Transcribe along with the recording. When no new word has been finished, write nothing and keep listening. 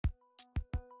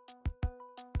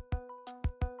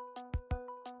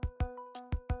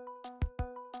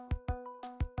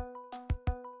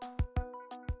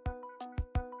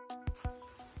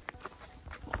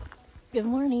Good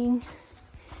morning.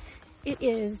 It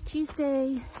is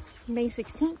Tuesday, May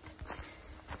 16th.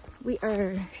 We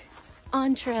are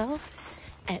on trail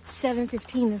at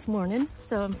 7:15 this morning,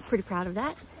 so I'm pretty proud of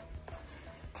that.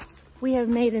 We have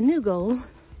made a new goal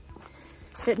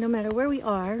that no matter where we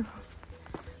are,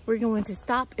 we're going to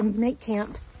stop and make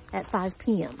camp at 5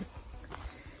 p.m.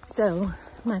 So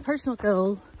my personal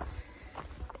goal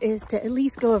is to at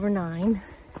least go over 9.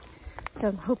 So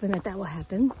I'm hoping that will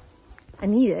happen. I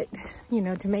need it,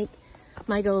 to make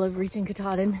my goal of reaching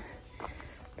Katahdin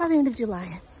by the end of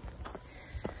July.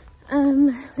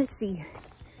 Let's see.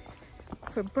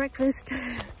 For breakfast,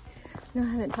 no, I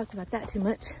haven't talked about that too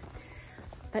much,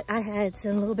 but I had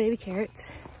some little baby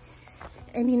carrots.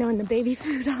 And in the baby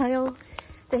food aisle,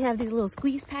 they have these little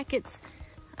squeeze packets.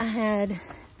 I had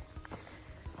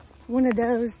one of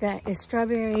those that is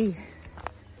strawberry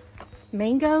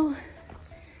mango,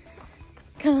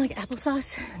 kind of like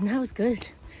applesauce, and that was good.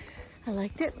 I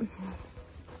liked it.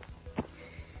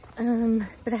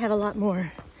 But I have a lot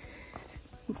more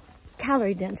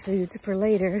calorie dense foods for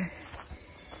later.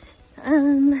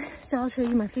 So I'll show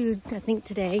you my food, I think,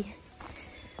 today.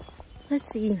 Let's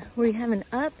see, we have an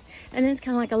up, and then it's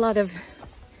kind of like a lot of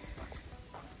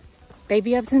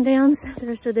baby ups and downs the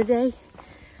rest of the day.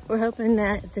 We're hoping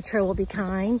that the trail will be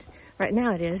kind. Right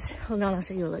now it is. Hold on, I'll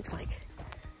show you what it looks like.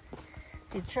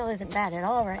 See, the trail isn't bad at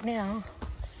all right now.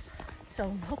 So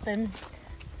I'm hoping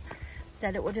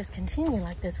that it will just continue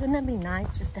like this. Wouldn't that be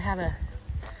nice just to have a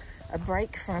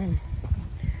break from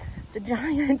the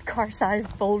giant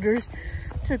car-sized boulders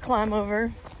to climb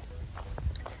over?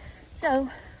 So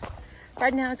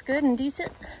right now it's good and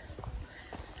decent.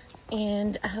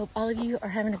 And I hope all of you are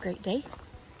having a great day.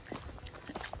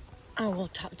 I will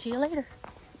talk to you later.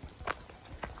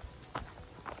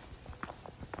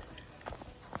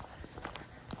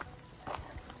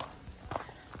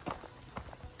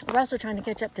 We're also trying to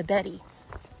catch up to Betty.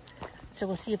 So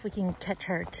we'll see if we can catch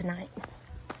her tonight.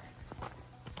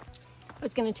 I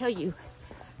was going to tell you,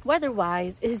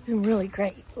 weather-wise, it has been really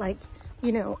great. Like,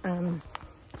 really,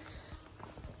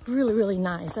 really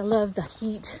nice. I love the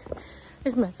heat.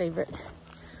 It's my favorite.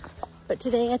 But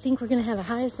today, I think we're going to have a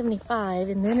high of 75,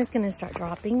 and then it's going to start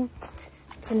dropping.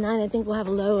 Tonight, I think we'll have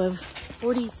a low of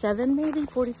 47, maybe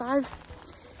 45.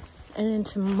 And then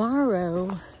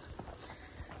tomorrow,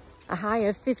 a high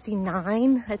of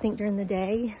 59, I think, during the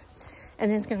day. And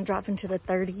then it's going to drop into the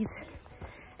 30s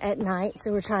at night.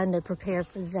 So we're trying to prepare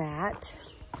for that.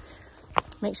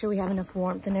 Make sure we have enough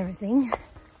warmth and everything.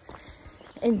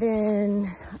 And then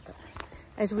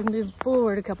as we move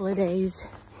forward a couple of days,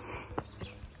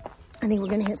 I think we're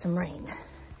going to hit some rain.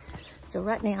 So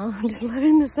right now, I'm just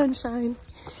loving the sunshine.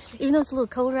 Even though it's a little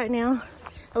cold right now,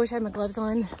 I wish I had my gloves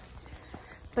on.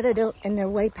 But I don't, and they're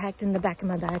way packed in the back of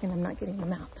my bag, and I'm not getting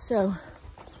them out. So,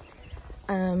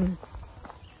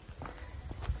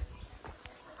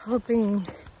 hoping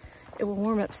it will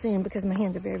warm up soon because my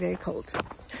hands are very, very cold.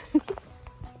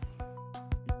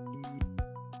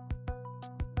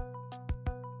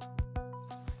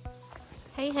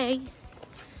 Hey.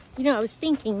 I was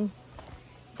thinking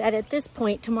that at this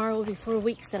point, tomorrow will be 4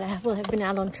 weeks that I will have been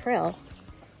out on trail.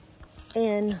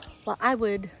 And while I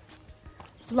would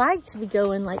like to be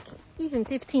going like even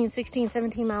 15, 16,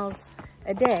 17 miles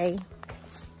a day,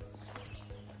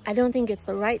 I don't think it's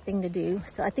the right thing to do.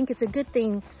 So I think it's a good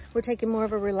thing we're taking more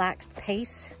of a relaxed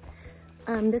pace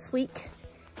this week.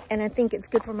 And I think it's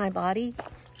good for my body,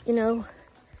 to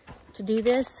do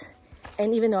this.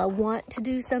 And even though I want to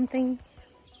do something,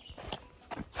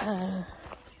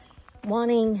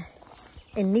 wanting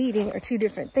and needing are two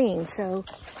different things. So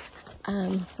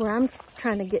where I'm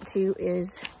trying to get to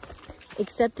is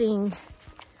accepting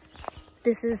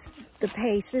this is the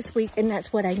pace this week and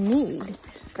that's what I need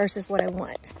versus what I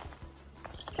want.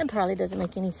 That probably doesn't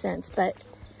make any sense, but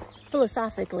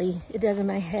philosophically it does in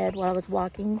my head while I was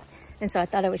walking, and so I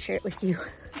thought I would share it with you.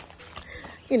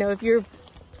 If you're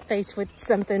faced with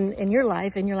something in your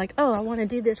life and you're like, oh, I want to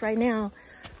do this right now,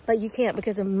 but you can't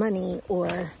because of money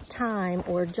or time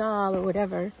or job or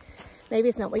whatever, maybe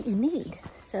it's not what you need.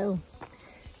 So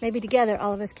maybe together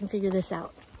all of us can figure this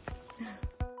out.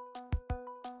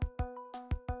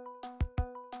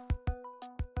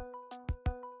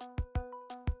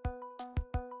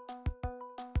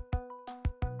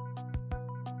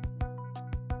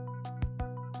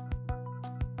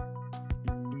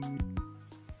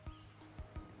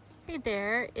 Hey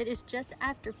there, it is just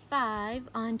after 5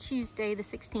 on Tuesday the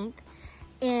 16th,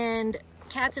 and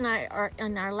Katz and I are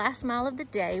on our last mile of the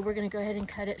day. We're gonna go ahead and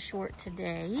cut it short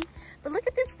today. But look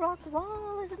at this rock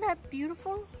wall, isn't that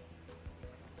beautiful?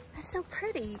 That's so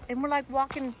pretty. And we're like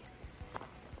walking,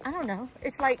 I don't know,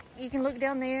 it's like you can look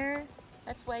down there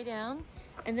That's way down.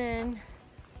 And then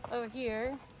over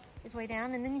here is way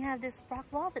down. And then you have this rock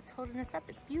wall that's holding us up.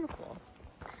 It's beautiful.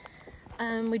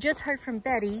 We just heard from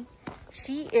Betty.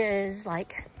 She is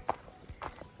like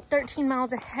 13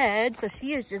 miles ahead. So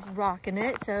she is just rocking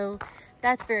it. So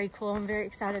that's very cool. I'm very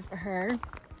excited for her.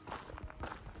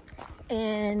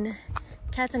 And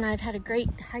Katz and I have had a great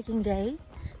hiking day.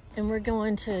 And we're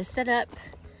going to set up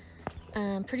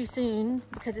pretty soon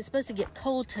because it's supposed to get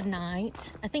cold tonight.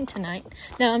 I think tonight.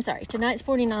 No, I'm sorry. Tonight's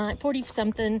 49, 40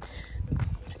 something.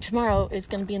 Tomorrow is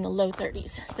going to be in the low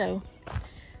 30s. So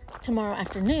tomorrow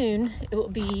afternoon, it will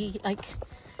be like,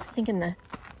 I think in the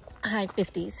high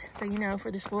 50s. So, you know, for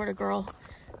this Florida girl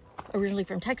originally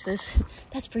from Texas,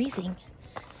 that's freezing.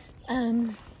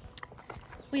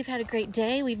 We've had a great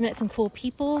day. We've met some cool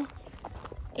people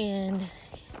and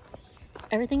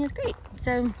everything is great.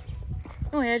 So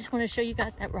anyway, I just want to show you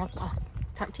guys that rock wall.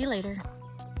 Talk to you later.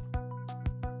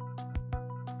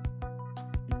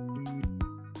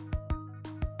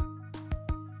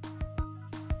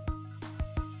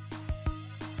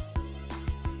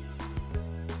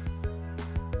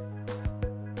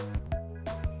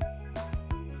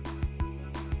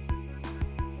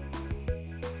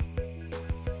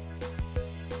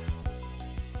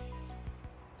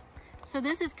 So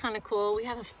this is kind of cool. We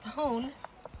have a phone.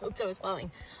 Oops, I was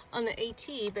falling. On the AT,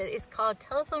 but it's called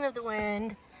Telephone of the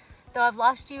Wind. Though I've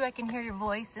lost you, I can hear your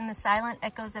voice in the silent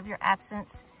echoes of your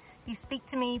absence. You speak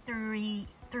to me through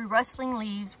rustling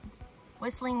leaves,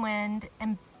 whistling wind,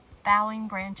 and bowing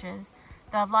branches.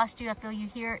 Though I've lost you, I feel you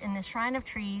here in the shrine of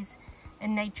trees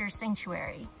in nature's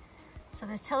sanctuary. So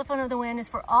this Telephone of the Wind is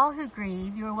for all who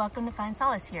grieve. You are welcome to find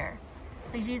solace here.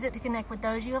 Please use it to connect with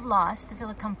those you have lost, to feel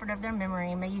the comfort of their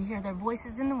memory. May you hear their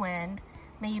voices in the wind.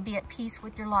 May you be at peace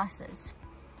with your losses.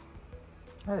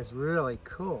 That is really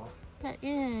cool. That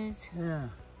is. Yeah.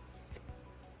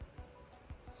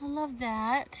 I love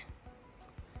that.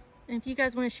 And if you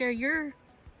guys want to share your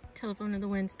Telephone of the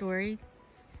Wind story,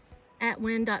 at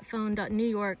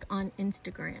wind.phone.newyork on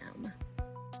Instagram.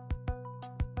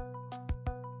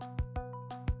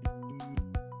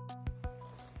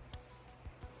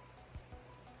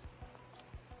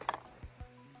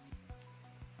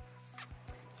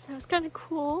 That was kind of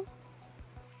cool.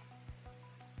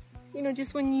 You know,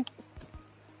 just when you...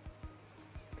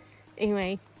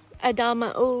 Anyway, I dialed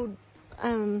my old,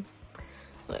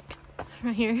 look,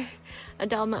 right here. I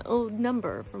dialed my old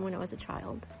number from when I was a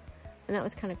child. And that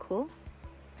was kind of cool.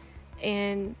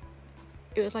 And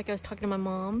it was like I was talking to my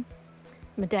mom,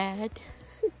 my dad.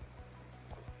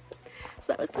 So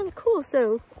that was kind of cool.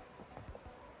 So,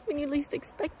 when you least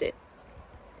expect it,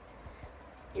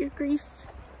 your grief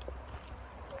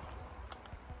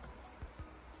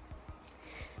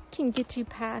can get you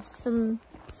past some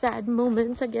sad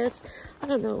moments, I guess. I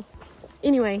don't know.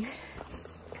 Anyway,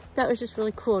 that was just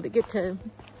really cool to get to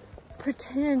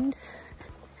pretend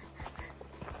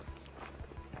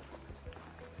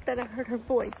that I heard her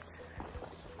voice.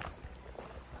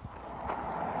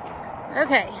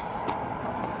 Okay.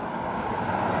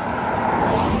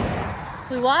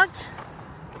 We walked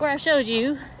where I showed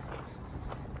you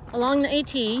along the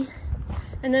AT,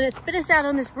 and then it spit us out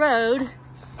on this road.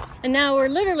 And now we're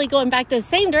literally going back the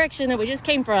same direction that we just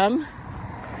came from.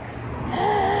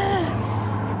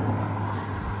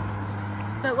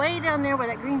 But way down there where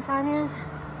that green sign is,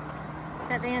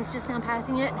 that van's just now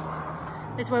passing it,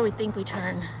 is where we think we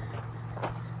turn.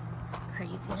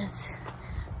 Craziness.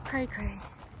 Cray cray.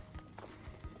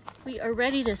 We are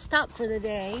ready to stop for the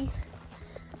day.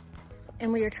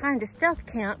 And we are trying to stealth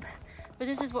camp, but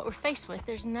this is what we're faced with.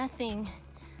 There's nothing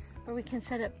where we can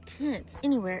set up tents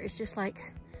anywhere. It's just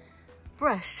like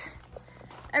brush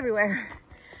everywhere.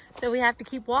 So we have to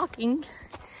keep walking,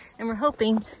 and we're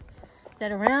hoping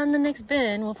that around the next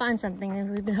bend we'll find something. And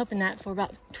we've been hoping that for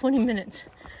about 20 minutes.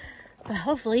 But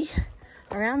hopefully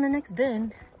around the next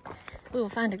bend we will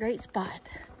find a great spot.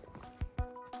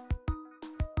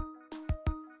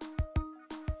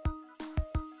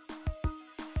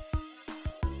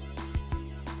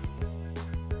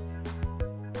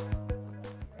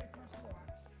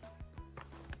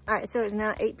 All right, so it's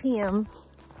now 8 p.m.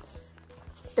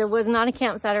 There was not a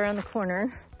campsite around the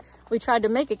corner. We tried to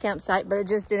make a campsite, but it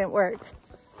just didn't work.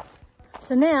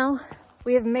 So now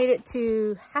we have made it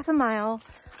to half a mile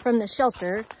from the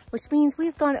shelter, which means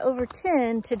we've gone over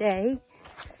 10 today.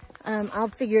 I'll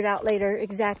figure it out later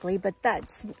exactly, but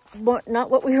that's not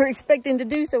what we were expecting to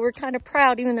do. So we're kind of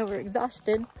proud, even though we're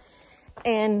exhausted.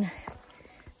 And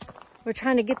we're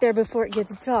trying to get there before it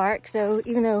gets dark. So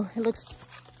even though it looks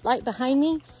light behind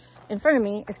me, in front of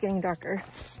me, it's getting darker.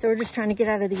 So we're just trying to get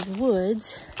out of these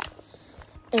woods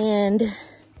and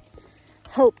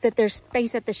hope that there's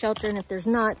space at the shelter, and if there's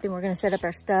not, then we're gonna set up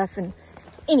our stuff. And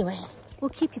anyway, we'll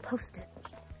keep you posted.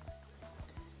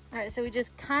 All right, so we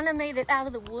just kind of made it out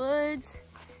of the woods,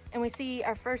 and we see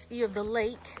our first view of the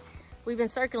lake. We've been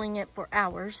circling it for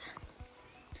hours.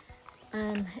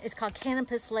 It's called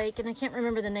Canopy Lake, and I can't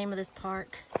remember the name of this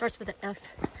park. It starts with an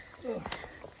F.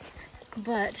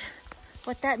 But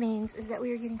what that means is that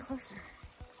we are getting closer.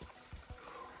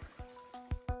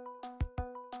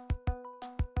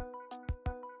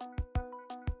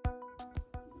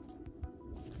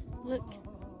 Look,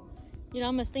 you'd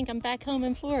almost think I'm back home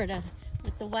in Florida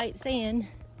with the white sand.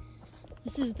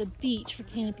 This is the beach for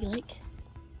Canopy Lake.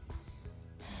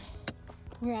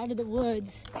 We're out of the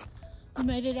woods. We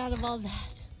made it out of all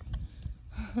that.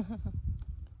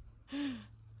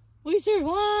 We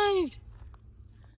survived!